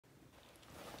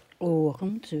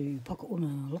Welcome to Pocket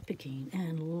Woman Lockpicking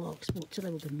and Locks. Well,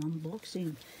 today we're going to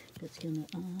unboxing. That's going to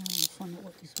find out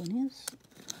what this one is.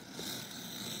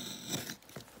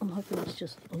 I'm hoping it's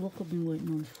just a lock I've been waiting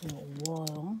on for a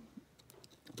while,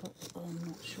 but I'm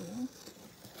not sure.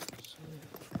 So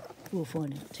we'll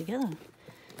find out together.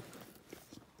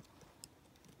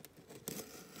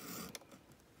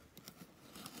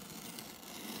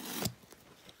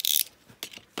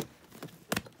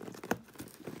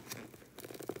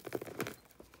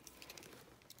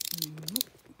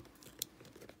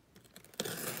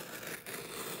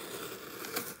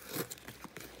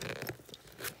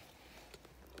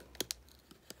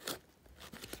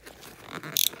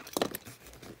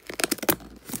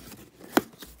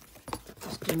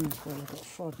 Doing this for like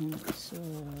 5 minutes.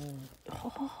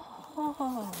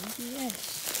 Oh, yes.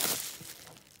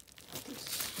 This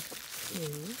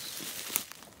is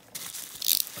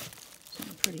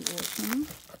something pretty awesome.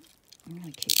 I'm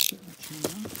going to keep hitting the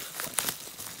camera.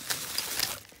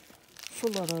 For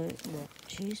Loto Lock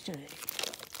Tuesday.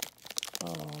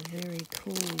 Oh, very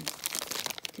cool.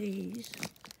 These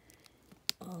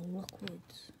are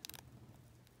Lockwoods.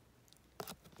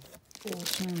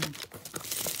 Awesome.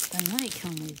 And they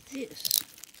come with this.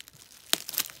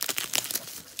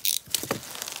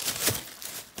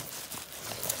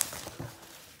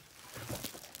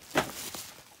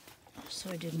 So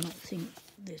I did not think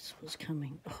this was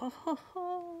coming.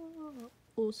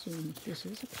 Awesome. This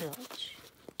is a pouch.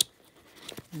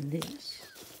 And this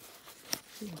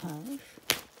will have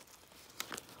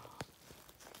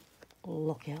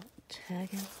lockout,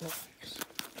 tag out locks.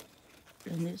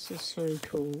 And this is so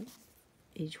cool.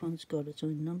 Each one's got its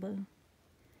own number.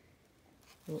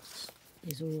 Well,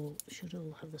 these should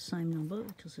all have the same number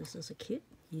because this is a kit.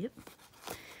 Yep.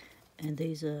 And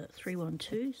these are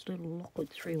 312s, little Lockwood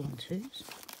 312s.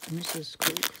 And this is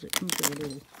cool because it comes with a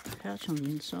little pouch on the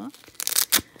inside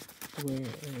where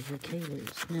the key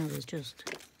is. Now there's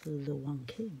just the one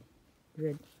key.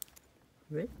 Red.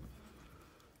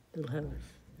 It'll have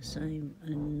the same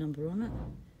number on it.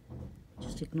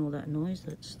 Just ignore that noise.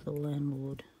 That's the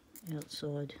landlord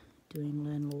outside doing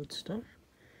landlord stuff.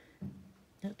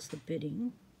 That's the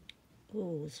bedding.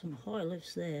 Oh, some high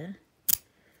lifts there.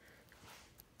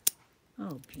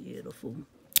 Oh, beautiful,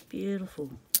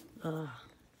 beautiful.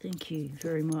 Thank you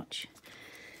very much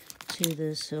to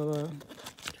the seller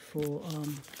for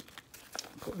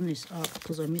putting this up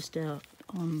because I missed out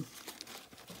on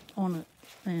it,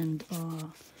 and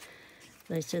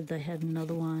they said they had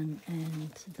another one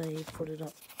and they put it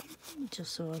up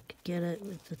just so I could get it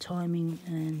with the timing,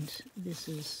 and this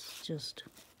is just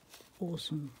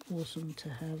awesome to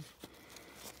have.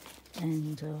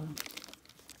 And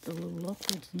the little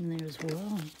Lockwoods in there as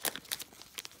well.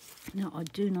 Now I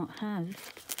do not have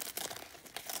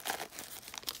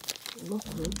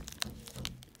Lockwood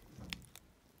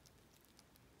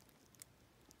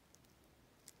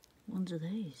ones of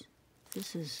these.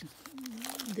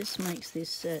 This makes this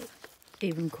set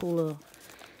even cooler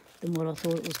than what I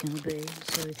thought it was going to be.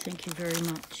 So thank you very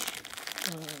much,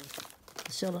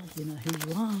 the seller. You know who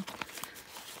you are.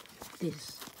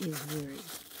 This is very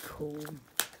cool.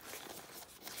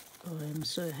 I am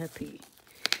so happy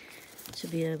to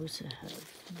be able to have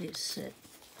this set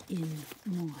in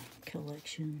my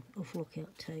collection of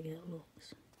lockout tag out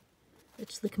locks.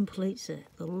 It's the complete set,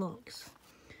 the locks,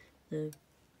 the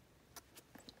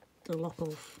lock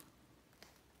off,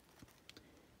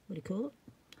 what do you call it?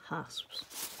 Hasps.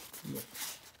 Yep.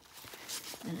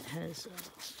 And it has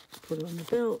put it on the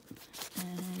belt,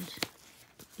 and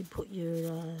you put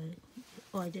your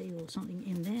ID or something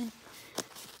in there.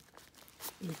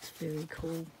 It's very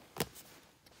cool.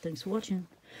 Thanks for watching.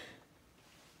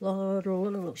 Loto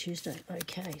Lock Tuesday.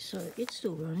 Okay, so it's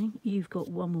still running. You've got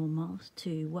one more month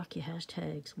to whack your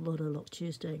hashtags Loto Lock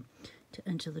Tuesday to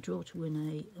enter the draw to win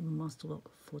a Master Lock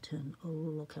 410 or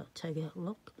lockout tag out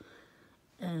lock.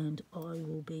 And I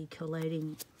will be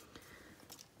collating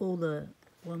all the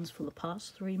ones for the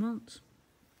past 3 months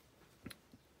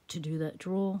to do that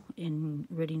draw in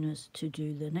readiness to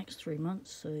do the next 3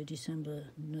 months, so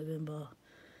December, November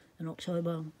and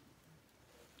October.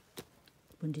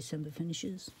 When December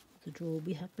finishes, the draw will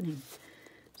be happening.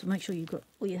 So make sure you've got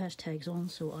all your hashtags on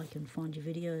so I can find your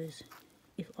videos.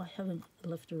 If I haven't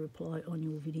left a reply on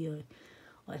your video,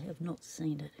 I have not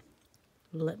seen it.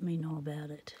 Let me know about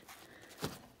it.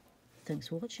 Thanks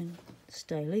for watching.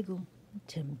 Stay legal.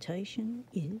 Temptation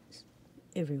is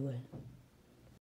everywhere.